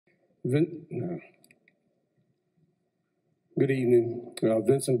Good evening,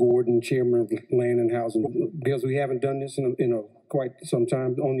 Vincent Gordon, Chairman of Land and Housing. Because we haven't done this in quite some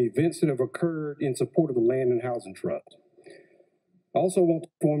time, on the events that have occurred in support of the Land and Housing Trust. I also want to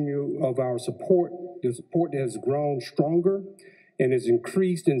inform you of our support, the support that has grown stronger and has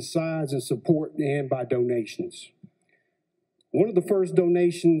increased in size and support and by donations. One of the first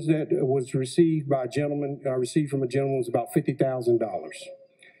donations that was received by a gentleman, from a gentleman, was about $50,000.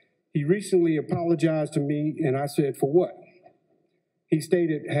 He recently apologized to me, and I said, for what? He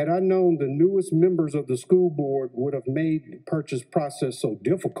stated, had I known the newest members of the school board would have made the purchase process so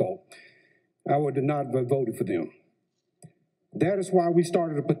difficult, I would not have voted for them. That is why we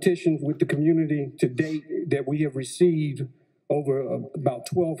started a petition with the community to date that we have received over about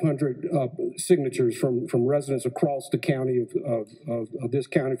 1,200 signatures from residents across the county of this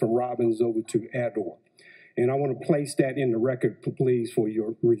county, from Robbins over to Ador. And I want to place that in the record, please, for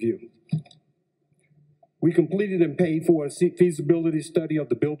your review. We completed and paid for a feasibility study of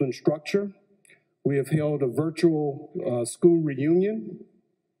the building structure. We have held a virtual school reunion.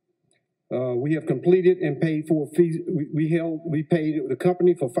 We have completed and paid for we paid the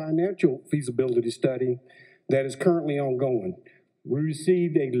company for financial feasibility study that is currently ongoing. We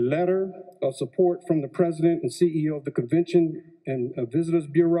received a letter of support from the president and CEO of the Convention and Visitors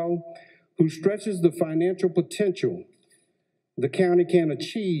Bureau, who stretches the financial potential the county can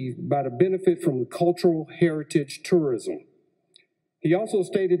achieve by the benefit from cultural heritage tourism. He also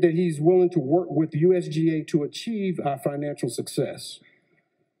stated that he's willing to work with USGA to achieve our financial success.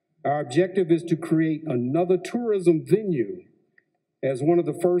 Our objective is to create another tourism venue as one of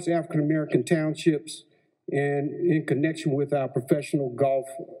the first African-American townships and in connection with our professional golf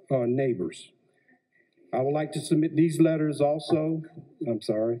neighbors. I would like to submit these letters also,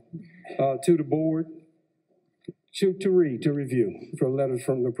 to the board to review for letters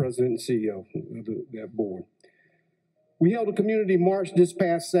from the president and CEO of that board. We held a community march this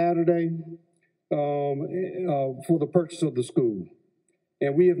past Saturday for the purchase of the school.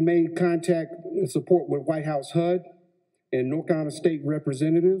 And we have made contact and support with White House HUD and North Carolina State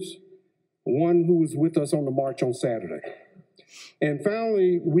representatives, one who was with us on the march on Saturday. And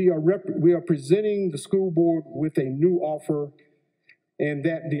finally, we are presenting the school board with a new offer, and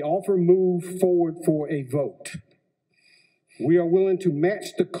that the offer move forward for a vote. We are willing to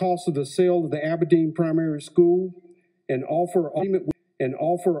match the cost of the sale of the Aberdeen Primary School and offer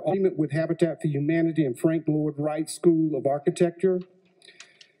agreement with Habitat for Humanity and Frank Lloyd Wright School of Architecture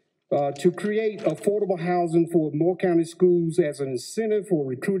to create affordable housing for Moore County schools as an incentive for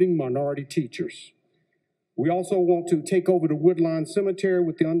recruiting minority teachers. We also want to take over the Woodlawn Cemetery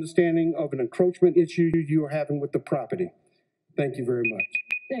with the understanding of an encroachment issue you are having with the property. Thank you very much.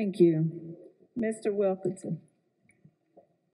 Thank you. Mr. Wilkinson.